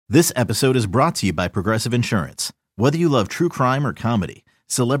This episode is brought to you by Progressive Insurance. Whether you love true crime or comedy,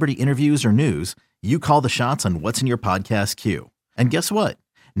 celebrity interviews or news, you call the shots on what's in your podcast queue. And guess what?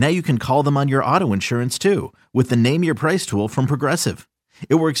 Now you can call them on your auto insurance too with the Name Your Price tool from Progressive.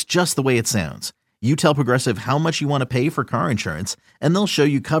 It works just the way it sounds. You tell Progressive how much you want to pay for car insurance, and they'll show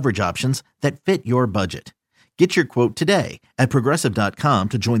you coverage options that fit your budget. Get your quote today at Progressive.com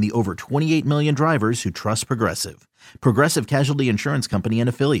to join the over 28 million drivers who trust Progressive. Progressive Casualty Insurance Company and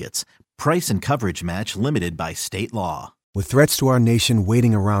Affiliates. Price and coverage match limited by state law. With threats to our nation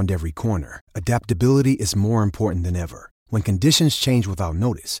waiting around every corner, adaptability is more important than ever. When conditions change without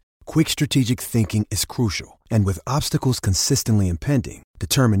notice, quick strategic thinking is crucial. And with obstacles consistently impending,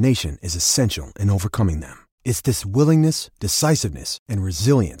 determination is essential in overcoming them. It's this willingness, decisiveness, and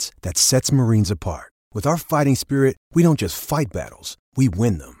resilience that sets Marines apart. With our fighting spirit, we don't just fight battles, we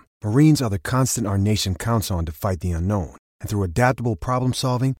win them. Marines are the constant our nation counts on to fight the unknown. And through adaptable problem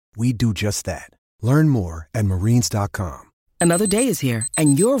solving, we do just that. Learn more at marines.com. Another day is here,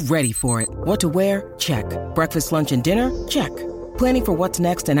 and you're ready for it. What to wear? Check. Breakfast, lunch, and dinner? Check. Planning for what's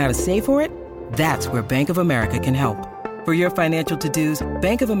next and how to save for it? That's where Bank of America can help. For your financial to-dos,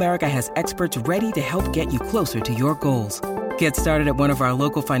 Bank of America has experts ready to help get you closer to your goals. Get started at one of our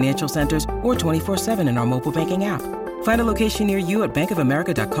local financial centers or 24/7 in our mobile banking app. Find a location near you at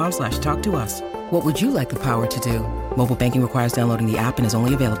bankofamerica.com/talktous. What would you like the power to do? Mobile banking requires downloading the app and is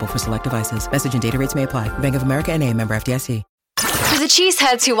only available for select devices. Message and data rates may apply. Bank of America N.A., member FDIC. To the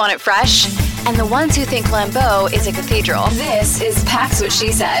cheeseheads who want it fresh, and the ones who think Lambeau is a cathedral, this is Pax What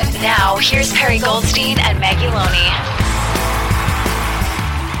She Said. Now, here's Perry Goldstein and Maggie Loney.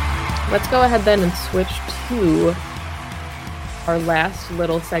 Let's go ahead then and switch to our last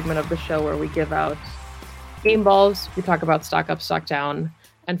little segment of the show where we give out game balls. We talk about stock up, stock down,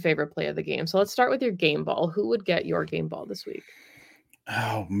 and favorite play of the game. So let's start with your game ball. Who would get your game ball this week?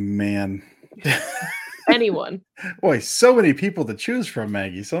 Oh, man. Anyone. Boy, so many people to choose from,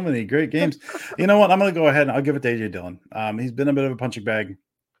 Maggie. So many great games. You know what? I'm going to go ahead and I'll give it to A.J. Dillon. He's been a bit of a punching bag.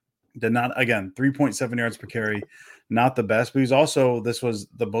 Did not, again, 3.7 yards per carry. Not the best, but this was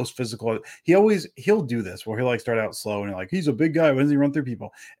the most physical. He'll do this where he'll start out slow and you're like, he's a big guy. When does he run through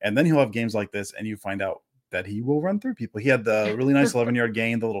people? And then he'll have games like this and you find out that he will run through people. He had the really nice 11-yard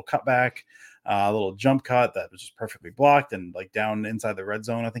gain, the little cutback, little jump cut that was just perfectly blocked and down inside the red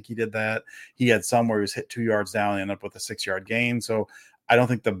zone. I think he did that. He had some where he was hit 2 yards down and ended up with a 6-yard gain. So I don't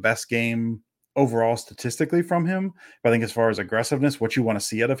think the best game overall statistically from him, but I think as far as aggressiveness, what you want to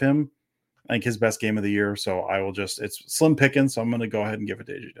see out of him, I think his best game of the year. So it's slim pickings. So I'm going to go ahead and give it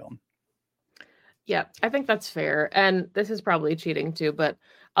to A.J. Dillon. Yeah, I think that's fair. And this is probably cheating too, but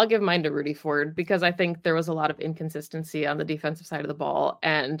I'll give mine to Rudy Ford because I think there was a lot of inconsistency on the defensive side of the ball.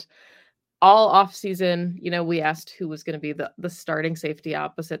 And all offseason, we asked who was going to be the starting safety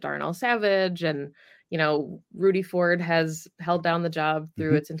opposite Darnell Savage. And, Rudy Ford has held down the job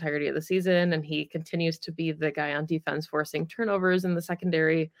through its entirety of the season. And he continues to be the guy on defense forcing turnovers in the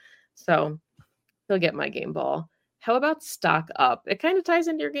secondary. So he'll get my game ball. How about stock up? It kind of ties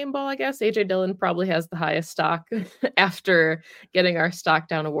into your game ball, I guess. A.J. Dillon probably has the highest stock after getting our stock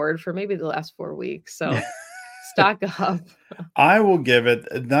down award for maybe the last 4 weeks. So stock up. I will give it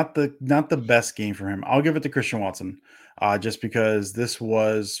not the best game for him. I'll give it to Christian Watson just because this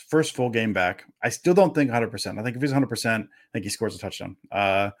was first full game back. I still don't think 100%. I think if he's 100%, I think he scores a touchdown.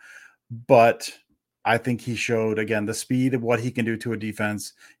 But I think he showed, again, the speed of what he can do to a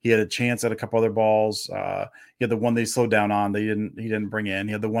defense. He had a chance at a couple other balls. He had the one they slowed down on. He didn't bring in.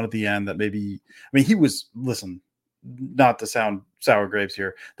 He had the one at the end that he was, listen, not to sound sour grapes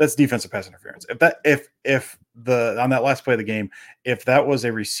here. That's defensive pass interference. If on that last play of the game, if that was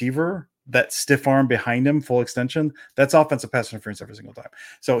a receiver, that stiff arm behind him, full extension, that's offensive pass interference every single time.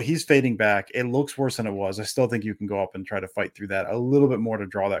 So he's fading back. It looks worse than it was. I still think you can go up and try to fight through that a little bit more to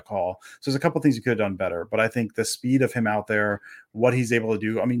draw that call. So there's a couple of things you could have done better, but I think the speed of him out there, what he's able to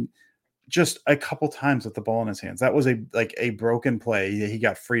do, just a couple times with the ball in his hands. That was a broken play he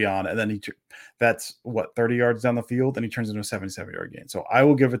got free on, and then that's 30 yards down the field, and he turns into a 77-yard gain. So I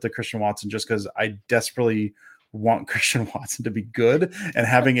will give it to Christian Watson just because I desperately want Christian Watson to be good, and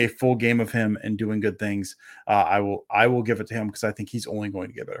having a full game of him and doing good things. I will give it to him because I think he's only going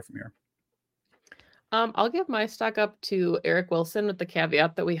to get better from here. I'll give my stock up to Eric Wilson with the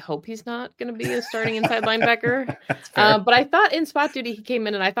caveat that we hope he's not going to be a starting inside linebacker. But I thought in spot duty, he came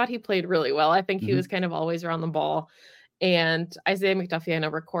in and I thought he played really well. I think he was kind of always around the ball. And Isaiah McDuffie, I know,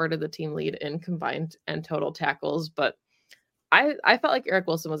 recorded the team lead in combined and total tackles, but I felt like Eric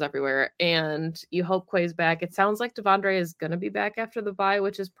Wilson was everywhere, and you hope Quay's back. It sounds like Devondre is going to be back after the bye,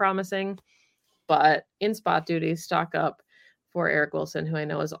 which is promising, but in spot duty, stock up for Eric Wilson, who I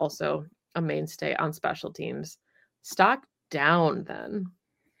know is also a mainstay on special teams. Stock down then.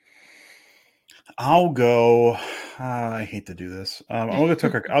 I'll go. I hate to do this. I'll go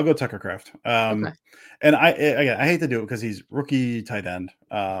Tucker. I'll go Tucker Kraft. Okay. And I hate to do it because he's rookie tight end.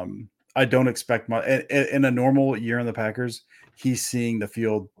 I don't expect much in a normal year in the Packers. He's seeing the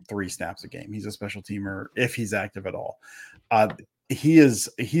field 3 snaps a game. He's a special teamer if he's active at all. He's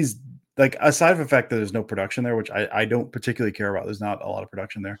like, aside from the fact that there's no production there, which I don't particularly care about. There's not a lot of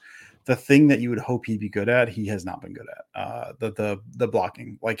production there. The thing that you would hope he'd be good at, he has not been good at. The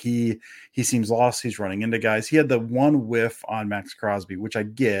blocking. Like he seems lost. He's running into guys. He had the one whiff on Max Crosby, which I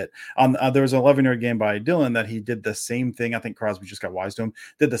get. There was an 11-yard game by Dillon that he did the same thing. I think Crosby just got wise to him.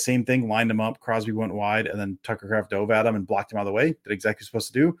 Did the same thing, lined him up. Crosby went wide, and then Tucker Kraft dove at him and blocked him out of the way. Did exactly what he was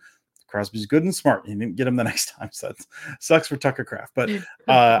supposed to do. Crosby's good and smart. He didn't get him the next time, so that sucks for Tucker Kraft. But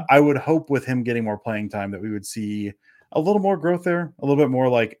I would hope with him getting more playing time that we would see a little more growth there, a little bit more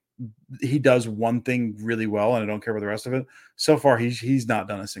like he does one thing really well, and I don't care about the rest of it. So far, he's not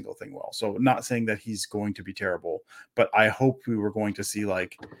done a single thing well. So not saying that he's going to be terrible, but I hope we were going to see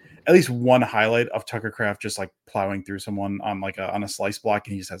like at least one highlight of Tucker Kraft just like plowing through someone on like on a slice block,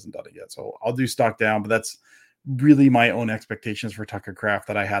 and he just hasn't done it yet. So I'll do stock down, but that's really my own expectations for Tucker Kraft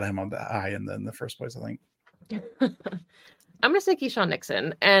that I had him on the high end in the first place, I think. I'm going to say Keyshawn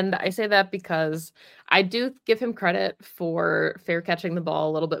Nixon. And I say that because I do give him credit for fair catching the ball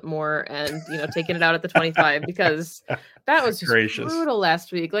a little bit more and, taking it out at the 25, because that was just brutal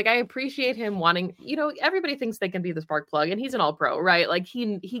last week. Like, I appreciate him wanting, everybody thinks they can be the spark plug, and he's an all pro, right? Like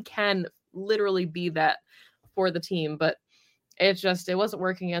he can literally be that for the team, but it wasn't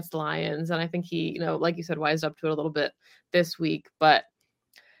working against the Lions. And I think he, like you said, wised up to it a little bit this week, but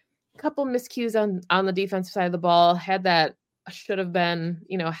a couple miscues on the defensive side of the ball. Had that should have been,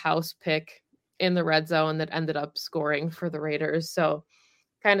 house pick in the red zone that ended up scoring for the Raiders. So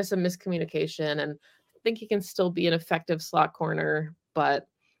kind of some miscommunication, and I think he can still be an effective slot corner, but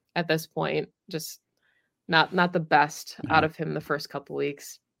at this point, just not the best out of him the first couple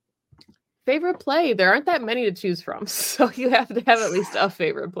weeks. Favorite play? There aren't that many to choose from, so you have to have at least a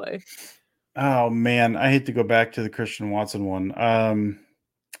favorite play. Oh man, I hate to go back to the Christian Watson one.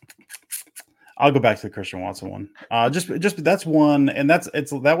 I'll go back to the Christian Watson one. Just that's one, and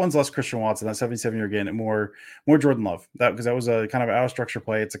that one's less Christian Watson. That 77-year gain, and more Jordan Love. Because that was a kind of out of structure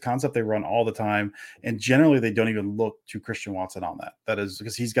play. It's a concept they run all the time, and generally they don't even look to Christian Watson on that. That is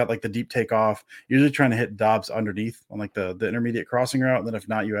because he's got like the deep takeoff, usually trying to hit Dobbs underneath on like the intermediate crossing route. And then if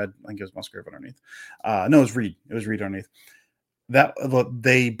not, you had, I think it was Musgrave underneath. No, it was Reed. It was Reed underneath. That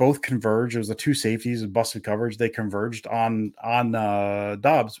they both converged. It was the two safeties and busted coverage. They converged on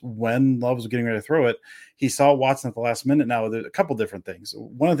Dobbs when Love was getting ready to throw it. He saw Watson at the last minute. Now, there's a couple different things.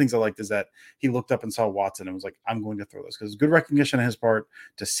 One of the things I liked is that he looked up and saw Watson and was like, I'm going to throw this, because good recognition on his part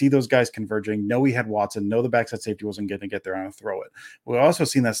to see those guys converging, know he had Watson, know the backside safety wasn't going to get there and throw it. We've also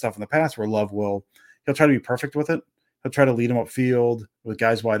seen that stuff in the past where Love he'll try to be perfect with it. He'll try to lead him upfield with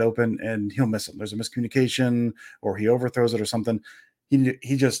guys wide open, and he'll miss him. There's a miscommunication, or he overthrows it or something. He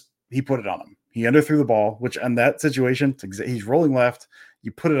put it on him. He underthrew the ball, which in that situation, he's rolling left.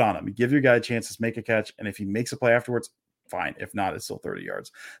 You put it on him. You give your guy a chance to make a catch, and if he makes a play afterwards, fine. If not, it's still 30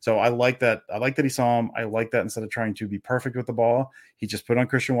 yards. So I like that. I like that he saw him. I like that instead of trying to be perfect with the ball, he just put on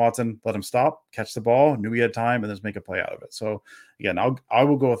Christian Watson, let him stop, catch the ball, knew he had time, and then make a play out of it. So again, I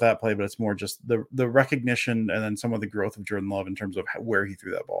will go with that play, but it's more just the recognition and then some of the growth of Jordan Love in terms of where he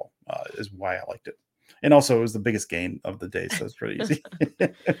threw that ball is why I liked it. And also, it was the biggest gain of the day, so it's pretty easy.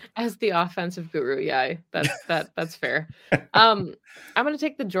 As the offensive guru, yeah, that's fair. I'm going to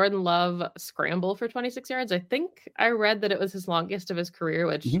take the Jordan Love scramble for 26 yards. I think I read that it was his longest of his career,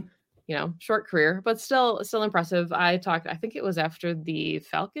 which, short career, but still impressive. I think it was after the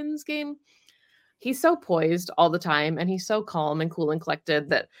Falcons game. He's so poised all the time, and he's so calm and cool and collected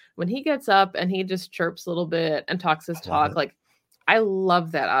that when he gets up and he just chirps a little bit and talks his talk, like, I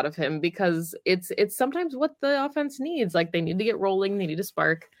love that out of him, because it's sometimes what the offense needs. Like, they need to get rolling, they need a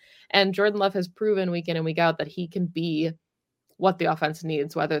spark. And Jordan Love has proven week in and week out that he can be what the offense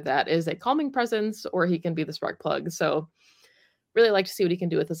needs, whether that is a calming presence or he can be the spark plug. So really like to see what he can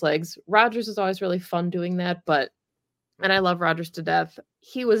do with his legs. Rodgers is always really fun doing that, and I love Rodgers to death.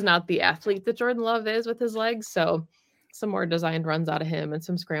 He was not the athlete that Jordan Love is with his legs. So some more designed runs out of him and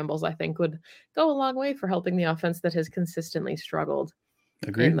some scrambles, I think, would go a long way for helping the offense that has consistently struggled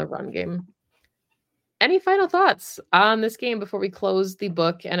in the run game. Any final thoughts on this game before we close the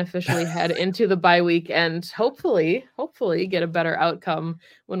book and officially head into the bye week and hopefully get a better outcome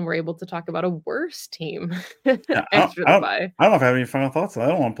when we're able to talk about a worse team after the bye? I don't know if I have any final thoughts. I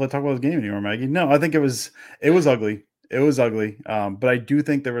don't want to talk about this game anymore, Maggie. No, I think it was ugly. It was ugly. But I do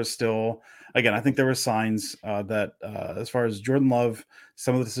think there was still, again, I think there were signs that as far as Jordan Love,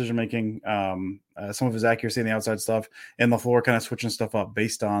 some of the decision making, some of his accuracy in the outside stuff, and LaFleur kind of switching stuff up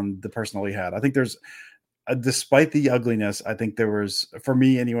based on the personnel he had. I think there's, despite the ugliness, I think there was, for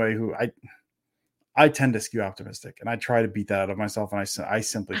me anyway, who I tend to skew optimistic, and I try to beat that out of myself, and I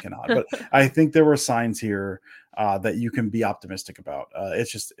simply cannot. But I think there were signs here that you can be optimistic about.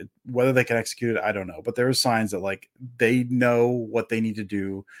 It's just whether they can execute it, I don't know. But there are signs that like they know what they need to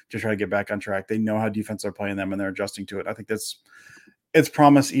do to try to get back on track. They know how defense are playing them, and they're adjusting to it. I think it's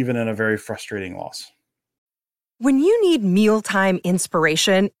promise even in a very frustrating loss. When you need mealtime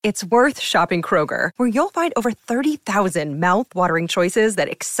inspiration, it's worth shopping Kroger, where you'll find over 30,000 mouth-watering choices that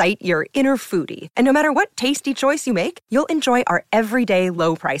excite your inner foodie. And no matter what tasty choice you make, you'll enjoy our everyday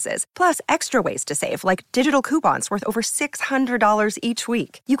low prices, plus extra ways to save, like digital coupons worth over $600 each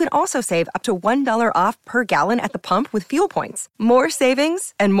week. You can also save up to $1 off per gallon at the pump with fuel points. More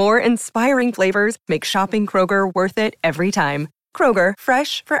savings and more inspiring flavors make shopping Kroger worth it every time. Kroger,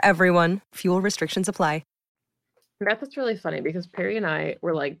 fresh for everyone. Fuel restrictions apply. That's really funny because Perry and I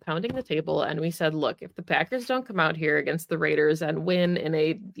were like pounding the table and we said, look, if the Packers don't come out here against the Raiders and win in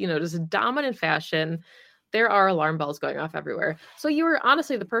a, just a dominant fashion, there are alarm bells going off everywhere. So you were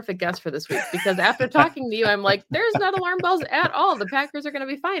honestly the perfect guest for this week, because after talking to you, I'm like, there's not alarm bells at all. The Packers are going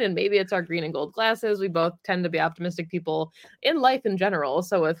to be fine. And maybe it's our green and gold glasses. We both tend to be optimistic people in life in general.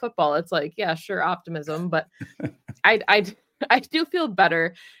 So with football, it's like, yeah, sure, optimism. But I do feel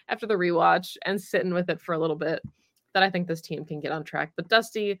better after the rewatch and sitting with it for a little bit, that I think this team can get on track. But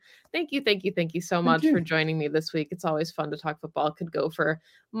Dusty, thank you so much for joining me this week. It's always fun to talk football. It could go for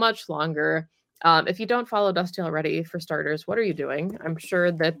much longer. If you don't follow Dusty already, for starters, what are you doing? I'm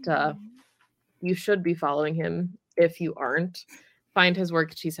sure that you should be following him if you aren't. Find his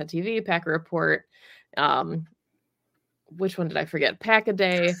work at Cheesehead TV, Packer Report. Which one did I forget? Pack a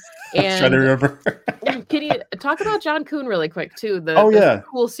Day. And trying to remember. Can you talk about John Kuhn really quick too? The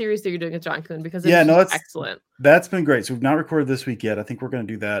cool series that you're doing with John Kuhn, because it's excellent. That's been great. So we've not recorded this week yet. I think we're going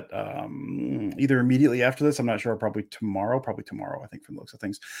to do that either immediately after this. I'm not sure. Probably tomorrow, I think, from the looks of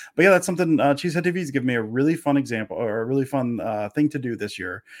things. But yeah, that's something Cheesehead TV has given me a really fun example, or a really fun thing to do this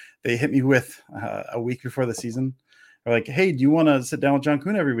year. They hit me with a week before the season. They're like, hey, do you want to sit down with John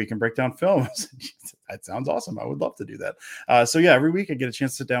Kuhn every week and break down film? That sounds awesome. I would love to do that. So yeah, every week I get a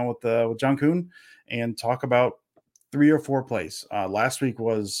chance to sit down with John Kuhn and talk about 3 or 4 plays. Last week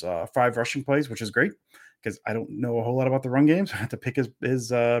was 5 rushing plays, which is great because I don't know a whole lot about the run game, so I have to pick his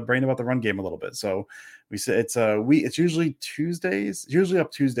brain about the run game a little bit. So we say it's usually Tuesdays,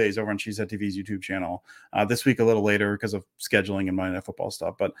 up Tuesdays over on Cheesehead TV's YouTube channel. This week a little later because of scheduling and Monday Night Football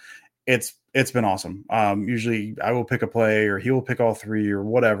stuff, but it's been awesome. Usually I will pick a play or he will pick all 3 or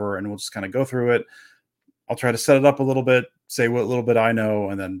whatever, and we'll just kind of go through it. I'll try to set it up a little bit, say what little bit I know,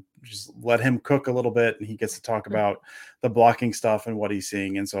 and then just let him cook a little bit, and he gets to talk about the blocking stuff and what he's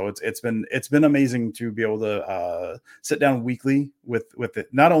seeing. And so it's been amazing to be able to sit down weekly with it.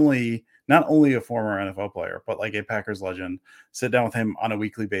 Not only a former NFL player, but like a Packers legend, sit down with him on a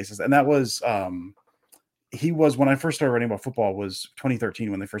weekly basis. And that was he was, when I first started writing about football, was 2013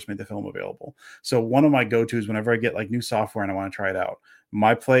 when they first made the film available. So one of my go-tos whenever I get like new software and I want to try it out,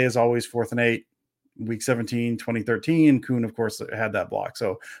 my play is always 4th and 8, week 17, 2013. Kuhn, of course, had that block.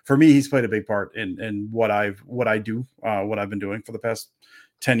 So for me, he's played a big part in what I've been doing for the past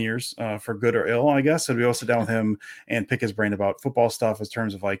 10 years, for good or ill, I guess. So we all sit down with him and pick his brain about football stuff in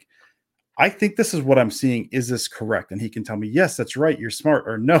terms of like, I think this is what I'm seeing. Is this correct? And he can tell me, yes, that's right, you're smart,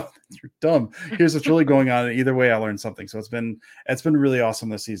 or no, you're dumb. Here's what's really going on. And either way, I learned something. So it's been really awesome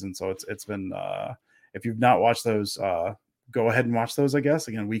this season. So it's been if you've not watched those, go ahead and watch those, I guess.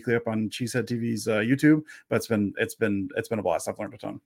 Again, weekly up on Cheesehead TV's YouTube. But it's been a blast. I've learned a ton.